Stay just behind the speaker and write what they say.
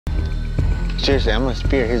Seriously, I'm gonna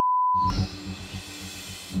spear his.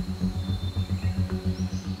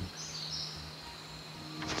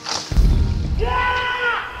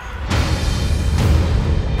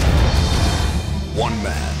 One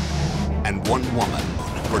man and one woman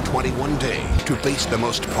for 21 days to face the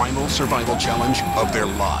most primal survival challenge of their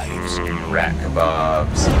lives. Rat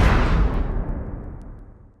kebabs.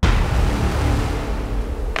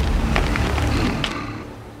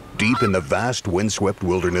 Deep in the vast windswept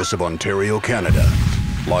wilderness of Ontario, Canada,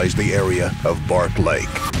 lies the area of Bark Lake.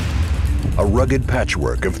 A rugged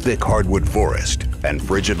patchwork of thick hardwood forest and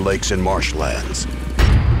frigid lakes and marshlands.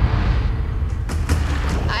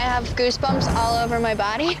 I have goosebumps all over my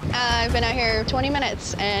body. I've been out here 20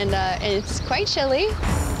 minutes and it's quite chilly.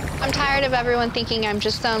 I'm tired of everyone thinking I'm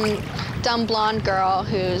just some dumb blonde girl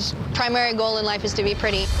whose primary goal in life is to be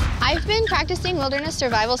pretty. I've been practicing wilderness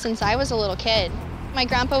survival since I was a little kid. My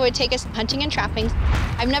grandpa would take us hunting and trapping.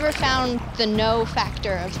 I've never found the no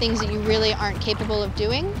factor of things that you really aren't capable of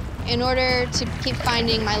doing. In order to keep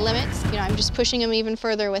finding my limits, you know, I'm just pushing them even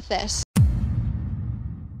further with this.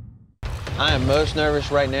 I am most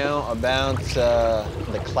nervous right now about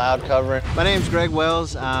the cloud cover. My name's Greg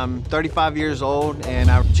Wells. I'm 35 years old, and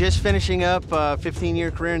I'm just finishing up a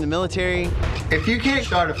 15-year career in the military. If you can't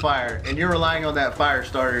start a fire and you're relying on that fire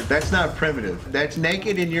starter, that's not primitive. That's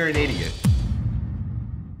naked and you're an idiot.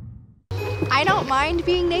 I don't mind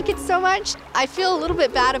being naked so much. I feel a little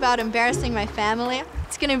bit bad about embarrassing my family.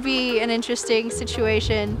 It's gonna be an interesting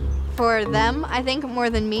situation for them, I think, more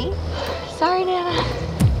than me. Sorry, Nana.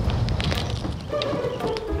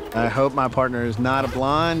 I hope my partner is not a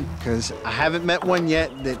blonde, because I haven't met one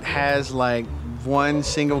yet that has like one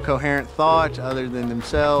single coherent thought other than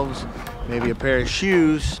themselves, maybe a pair of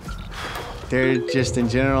shoes. They're just in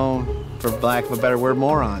general, for lack of a better word,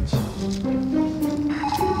 morons.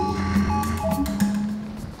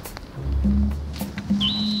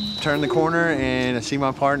 Turn the corner and I see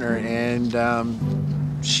my partner, and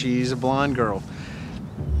she's a blonde girl.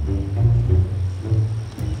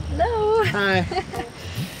 Hello. Hi.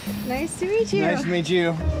 Nice to meet you. Nice to meet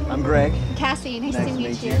you. I'm Greg. Cassie, nice to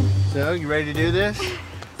meet you. So, you ready to do this?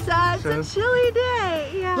 It's a chilly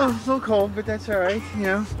day, yeah. A little cold, but that's all right, you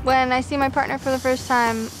know. When I see my partner for the first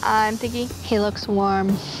time, I'm thinking, he looks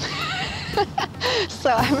warm.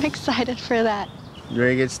 So I'm excited for that. You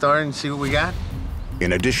ready to get started and see what we got?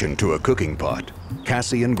 In addition to a cooking pot,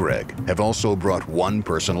 Cassie and Greg have also brought one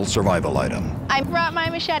personal survival item. I brought my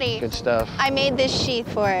machete. Good stuff. I made this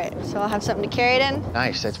sheath for it, so I'll have something to carry it in.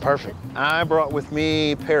 Nice, that's perfect. I brought with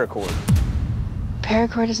me paracord.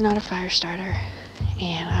 Paracord is not a fire starter,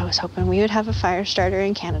 and I was hoping we would have a fire starter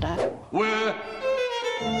in Canada. Where?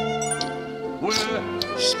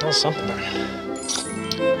 Smells something burning.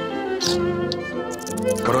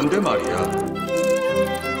 그런데 말이야.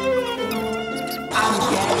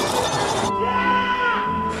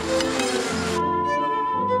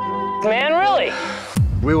 Man, really?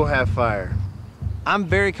 We will have fire. I'm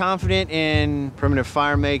very confident in primitive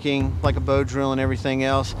fire making, like a bow drill and everything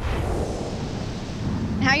else.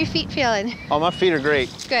 How are your feet feeling? Oh, my feet are great.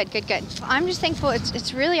 Good, good, good. I'm just thankful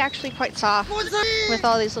it's really actually quite soft with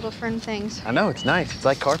all these little fern things. I know, it's nice. It's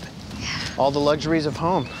like carpet. All the luxuries of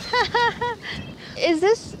home. Is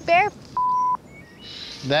this bear?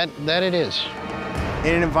 That it is.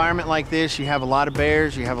 In an environment like this, you have a lot of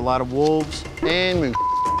bears, you have a lot of wolves, and moose.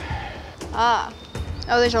 Ah.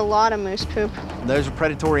 Oh, there's a lot of moose poop. Those are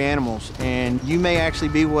predatory animals, and you may actually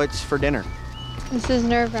be what's for dinner. This is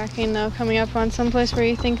nerve-wracking, though, coming up on someplace where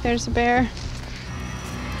you think there's a bear.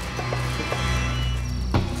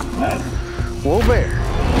 Whoa, bear.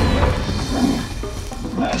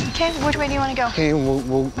 Okay, which way do you want to go? Okay,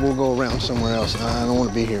 we'll go around somewhere else. I don't want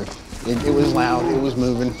to be here. It was loud, it was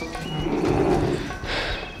moving.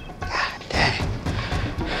 God dang.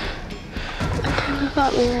 I kind of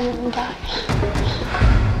thought we were gonna die.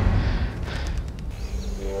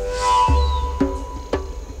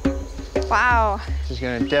 Wow. This is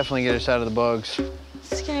gonna definitely get us out of the bugs.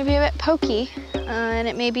 It's gonna be a bit pokey, and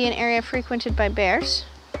it may be an area frequented by bears.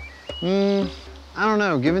 I don't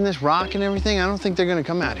know. Given this rock and everything, I don't think they're gonna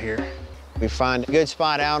come out here. We find a good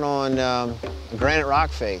spot out on a granite rock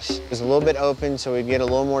face. It's a little bit open, so we get a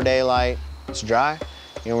little more daylight. It's dry.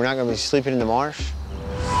 You know, we're not gonna be sleeping in the marsh.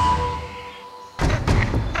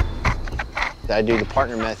 I do the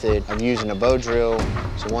partner method of using a bow drill.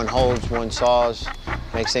 So one holds, one saws.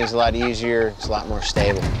 Makes things a lot easier. It's a lot more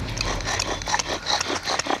stable.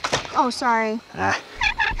 Oh, sorry.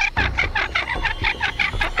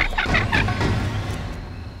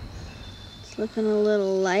 It's looking a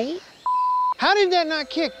little light. How did that not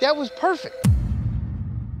kick? That was perfect.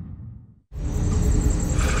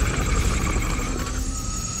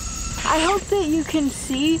 I hope that you can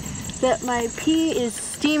see that my pee is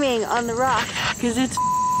steaming on the rock because it's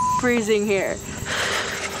freezing here.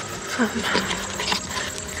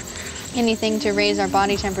 Anything to raise our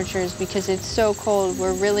body temperatures because it's so cold.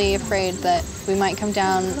 We're really afraid that we might come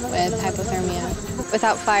down with hypothermia.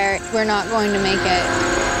 Without fire, we're not going to make it.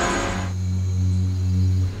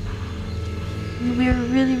 We were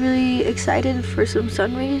really, really excited for some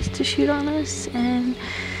sun rays to shoot on us, and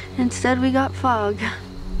instead we got fog.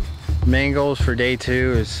 Main goals for day 2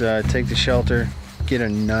 is take the shelter, get a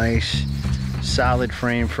nice, solid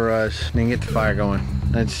frame for us, and then get the fire going.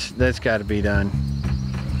 That's got to be done.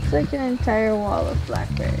 It's like an entire wall of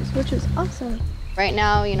blackberries, which is awesome. Right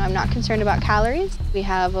now, you know, I'm not concerned about calories. We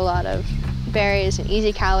have a lot of berries and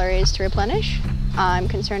easy calories to replenish. I'm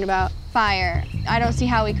concerned about fire. I don't see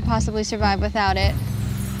how we could possibly survive without it.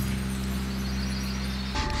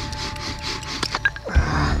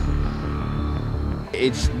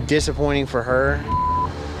 It's disappointing for her.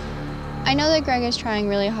 I know that Greg is trying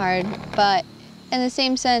really hard, but in the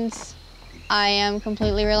same sense, I am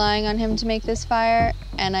completely relying on him to make this fire,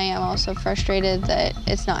 and I am also frustrated that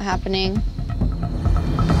it's not happening.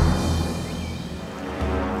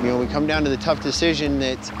 You know, we come down to the tough decision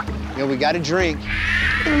that, you know, we got to drink.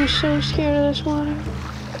 I'm so scared of this water.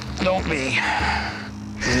 Don't be.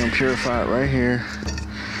 We're gonna purify it right here,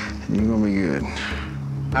 and you're gonna be good.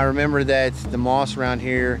 I remember that the moss around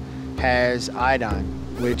here has iodine,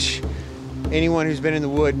 which anyone who's been in the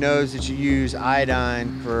wood knows that you use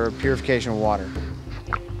iodine for purification of water.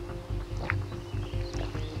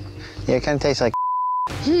 Yeah, it kind of tastes like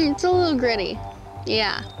It's a little gritty,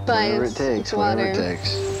 yeah, but whatever it takes, whatever it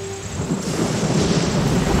takes.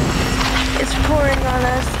 It's pouring on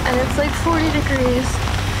us, and it's like 40 degrees,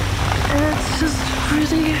 and it's just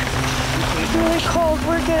really, really cold.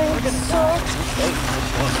 We're getting soaked.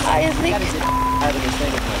 I think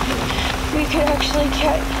we could actually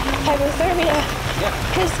get hypothermia,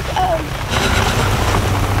 because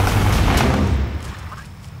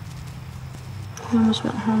we almost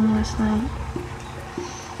went home last night.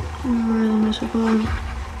 We were really miserable.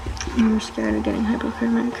 We were scared of getting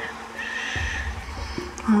hypothermic.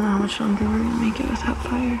 I don't know how much longer we're gonna make it without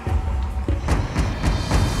fire.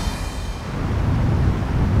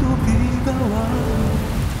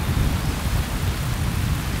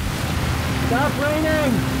 Stop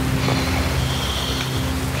raining!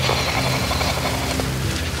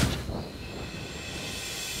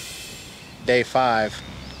 Day 5,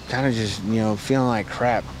 kind of just, you know, feeling like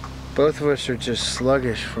crap. Both of us are just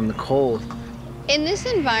sluggish from the cold. in this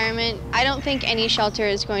environment, I don't think any shelter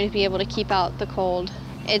is going to be able to keep out the cold.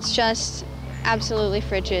 It's just absolutely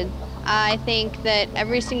frigid. I think that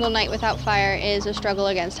every single night without fire is a struggle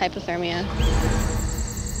against hypothermia.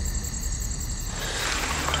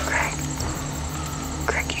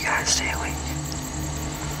 Greg, you gotta stay awake.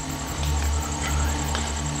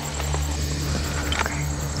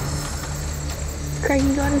 Greg,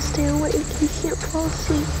 you gotta stay awake. You can't fall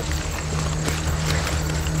asleep.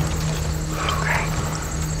 Greg.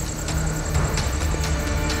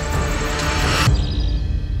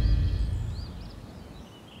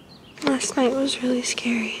 Last night was really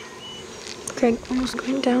scary. Greg almost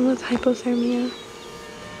went down with hypothermia.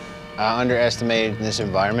 I underestimated this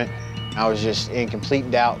environment. I was just in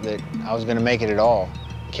complete doubt that I was gonna make it at all.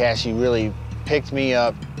 Cassie really picked me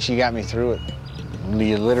up. She got me through it.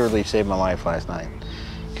 You literally saved my life last night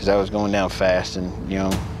because I was going down fast and, you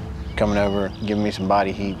know, coming over, giving me some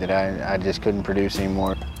body heat that I just couldn't produce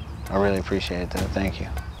anymore. I really appreciate that. Thank you.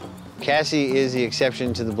 Cassie is the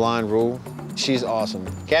exception to the blind rule. She's awesome.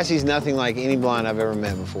 Cassie's nothing like any blind I've ever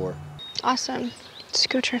met before. Awesome. Let's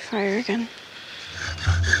go try fire again.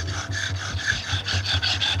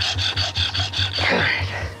 All right.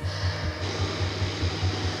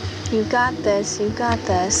 You got this. You got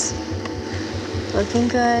this. Looking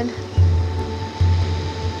good.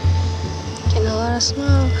 Getting a lot of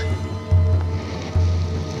smoke.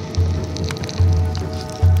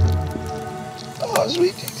 Oh,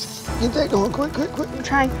 sweet Jesus. Get that going quick, quick, quick. I'm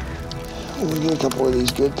trying. We'll get a couple of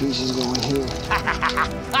these good pieces going here.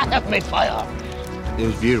 I have made fire. It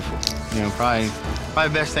was beautiful. You know, probably the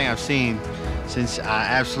best thing I've seen since I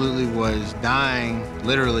absolutely was dying,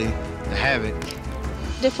 literally, to have it.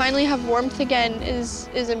 To finally have warmth again is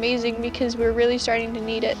amazing because we're really starting to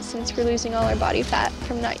need it since we're losing all our body fat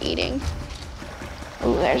from not eating.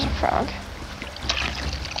 Ooh, there's a frog.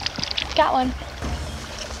 Got one.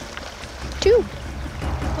 2.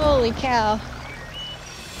 Holy cow.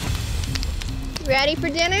 Ready for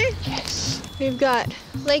dinner? Yes. We've got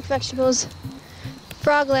lake vegetables,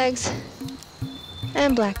 frog legs,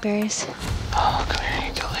 and blackberries. Oh, come here,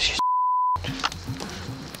 you delicious.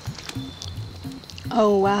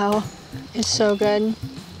 Oh, wow. It's so good.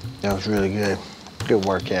 That was really good. Good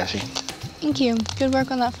work, Cassie. Thank you. Good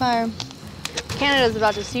work on that fire. Canada's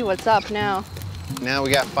about to see what's up now. Now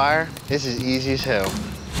we got fire. This is easy as hell.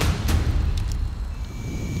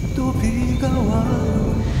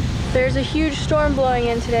 There's a huge storm blowing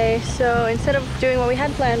in today, so instead of doing what we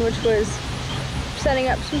had planned, which was setting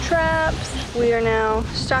up some traps, we are now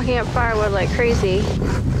stocking up firewood like crazy.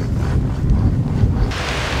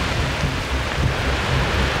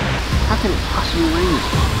 How can it possibly rain?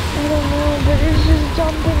 I don't know, but it's just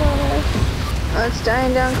dumping on us. Oh, it's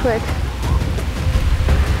dying down quick.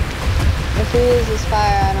 If we lose this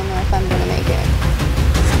fire, I don't know if I'm gonna make it.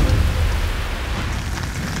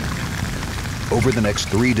 Over the next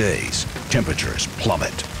 3 days, temperatures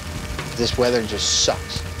plummet. This weather just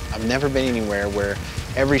sucks. I've never been anywhere where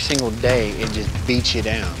every single day it just beats you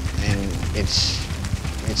down, and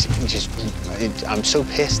I'm so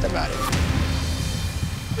pissed about it.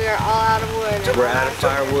 We are all out of wood. We're out of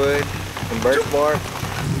firewood and birch bark.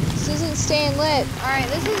 This isn't staying lit. All right,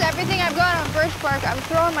 this is everything I've got on birch bark. I'm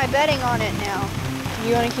throwing my bedding on it now.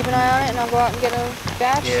 You want to keep an eye on it, and I'll go out and get a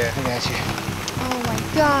batch? Yeah, I got you. Oh my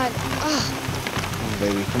God. Ugh. Come on,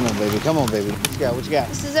 baby. Come on, baby. Come on, baby. What you got? What you got?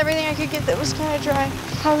 This is everything I could get that was kind of dry.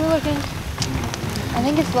 How are we looking? I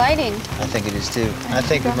think it's lighting. I think it is too. I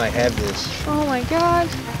think we might have this. Oh my God.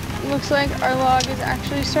 Looks like our log is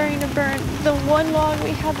actually starting to burn. The one log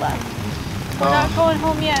we had left. We're not going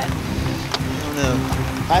home yet. Oh no.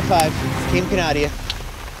 High five. Team Canadia.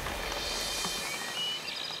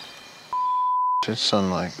 It's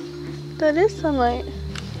sunlight. That is sunlight.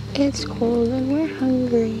 It's cold and we're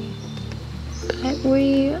hungry. But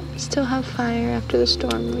we still have fire after the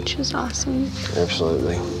storm, which is awesome.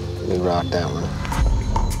 Absolutely. We rocked that one.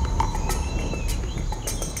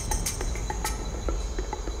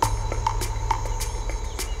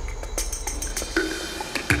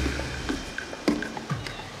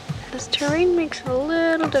 This terrain makes it a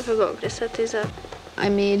little difficult to set these up. I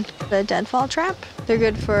made the deadfall trap. They're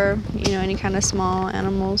good for, any kind of small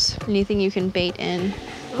animals, anything you can bait in.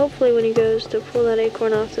 Hopefully when he goes to pull that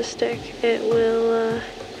acorn off the stick, it will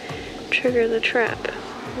trigger the trap.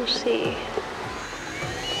 We'll see.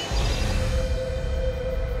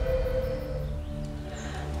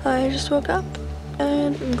 I just woke up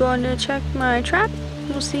and I'm going to check my trap.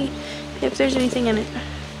 We'll see if there's anything in it.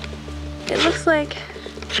 It looks like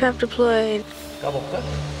trap deployed.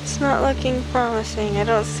 It's not looking promising. I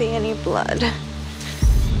don't see any blood.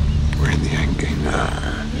 We're in the end game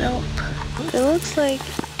now. Nope. It looks like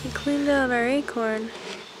he cleaned out our acorn.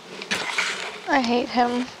 I hate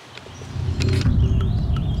him.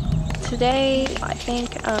 Today, I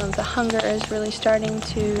think the hunger is really starting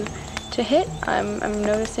to hit. I'm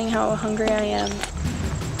noticing how hungry I am.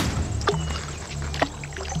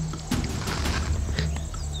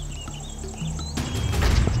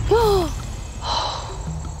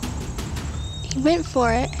 He went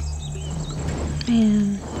for it.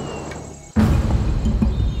 Man.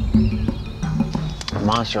 The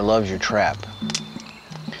monster loves your trap.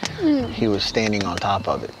 He was standing on top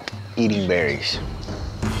of it, eating berries.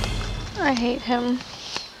 I hate him.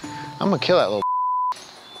 I'm gonna kill that little.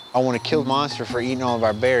 I want to kill the monster for eating all of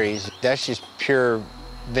our berries. That's just pure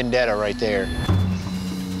vendetta right there.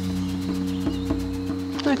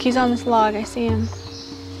 Look, he's on this log. I see him.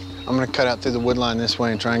 I'm gonna cut out through the wood line this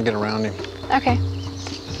way and try and get around him. Okay.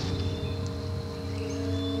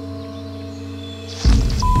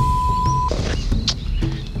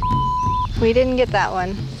 We didn't get that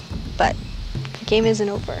one, but the game isn't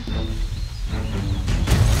over.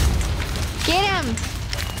 Get him!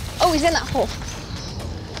 Oh, he's in that hole.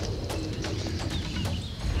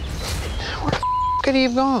 Where the could he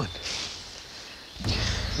have gone?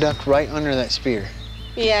 Ducked right under that spear.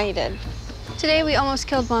 Yeah, he did. Today we almost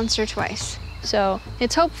killed Monster twice. So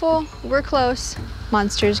it's hopeful, we're close.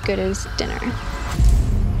 Monster's good as dinner.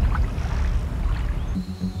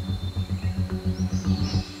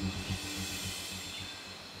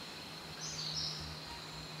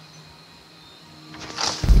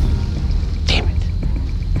 Damn it.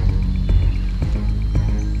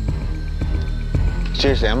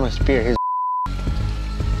 Seriously, I'm gonna spear his.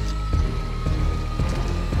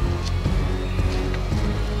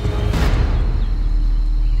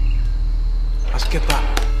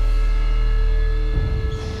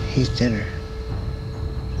 He's dinner.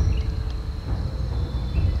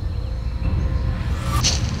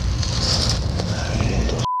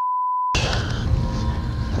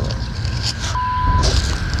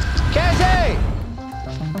 Cassie!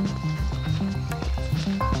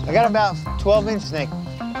 I got about 12-inch snake.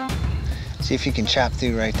 See if you can chop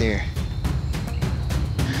through right there.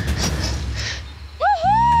 Woo!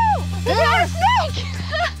 We got a snake!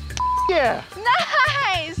 Yeah.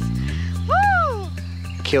 Nice! Woo!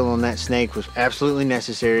 Killing that snake was absolutely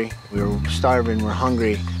necessary. We were starving, we're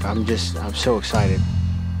hungry. I'm so excited.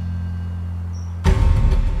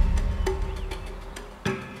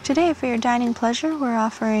 Today, for your dining pleasure, we're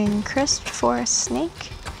offering crisp forest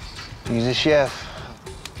snake. He's a chef.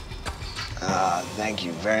 Thank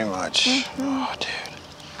you very much. Oh, dude.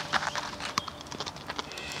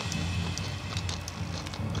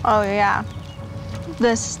 Oh, yeah.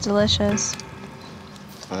 This is delicious.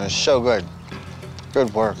 It's so good.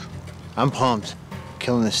 Good work. I'm pumped.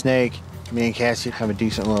 Killing the snake. Me and Cassie have a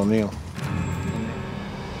decent little meal.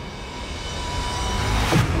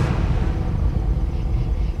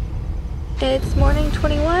 It's morning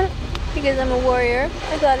 21. Because I'm a warrior,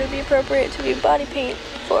 I thought it'd be appropriate to be body paint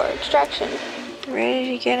for extraction.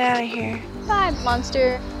 Ready to get out of here. Bye,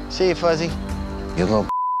 monster. See you, Fuzzy. You little.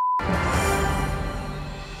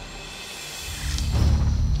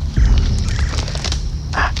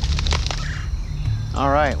 All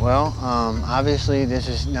right, well, obviously this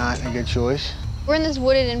is not a good choice. We're in this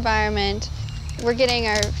wooded environment. We're getting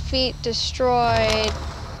our feet destroyed.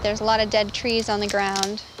 There's a lot of dead trees on the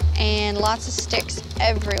ground and lots of sticks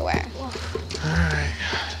everywhere. All right.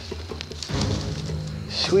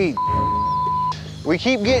 Sweet. We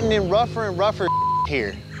keep getting in rougher and rougher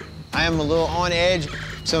here. I am a little on edge.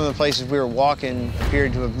 Some of the places we were walking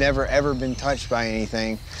appeared to have never, ever been touched by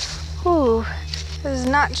anything. Ooh, this is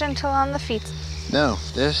not gentle on the feet. No,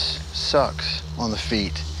 this sucks on the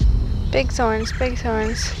feet. Big thorns, big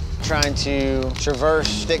thorns. Trying to traverse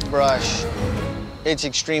stick brush, it's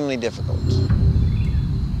extremely difficult.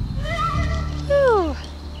 Whew.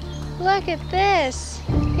 Look at this.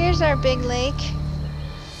 Here's our big lake.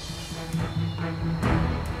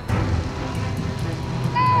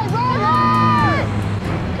 Hey, Roger!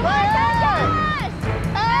 Come on, guys!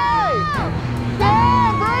 Hey!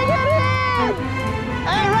 Yeah, bring it in!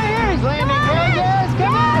 Hey, right here, he's landing, Vegas!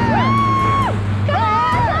 Come on!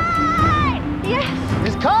 Yes!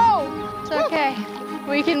 It's cold! It's okay.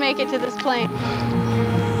 We can make it to this plane.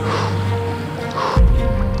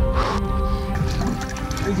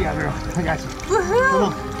 Easy out, girl. I got you. Woohoo! Come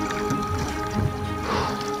on.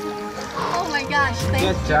 Oh my gosh, thank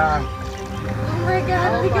you. Good job. Oh my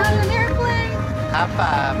God, we got an airplane! High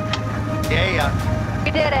five. Yeah.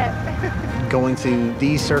 We did it. Going through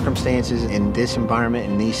these circumstances in this environment,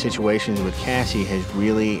 in these situations with Cassie has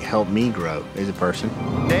really helped me grow as a person.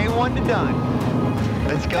 Day 1 to done.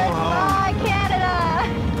 Let's go home. Bye, Canada!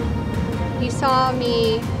 He saw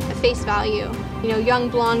me at face value. You know, young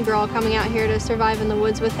blonde girl coming out here to survive in the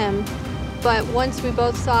woods with him. But once we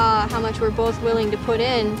both saw how much we're both willing to put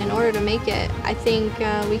in order to make it, I think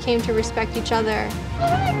we came to respect each other. Oh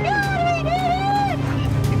my God, we did it!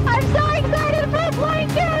 I'm so excited for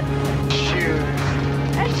blankets! Cheers.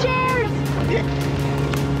 And chairs!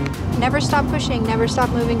 Never stop pushing, never stop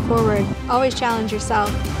moving forward. Always challenge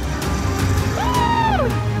yourself. Woo!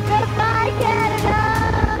 Goodbye, Canada!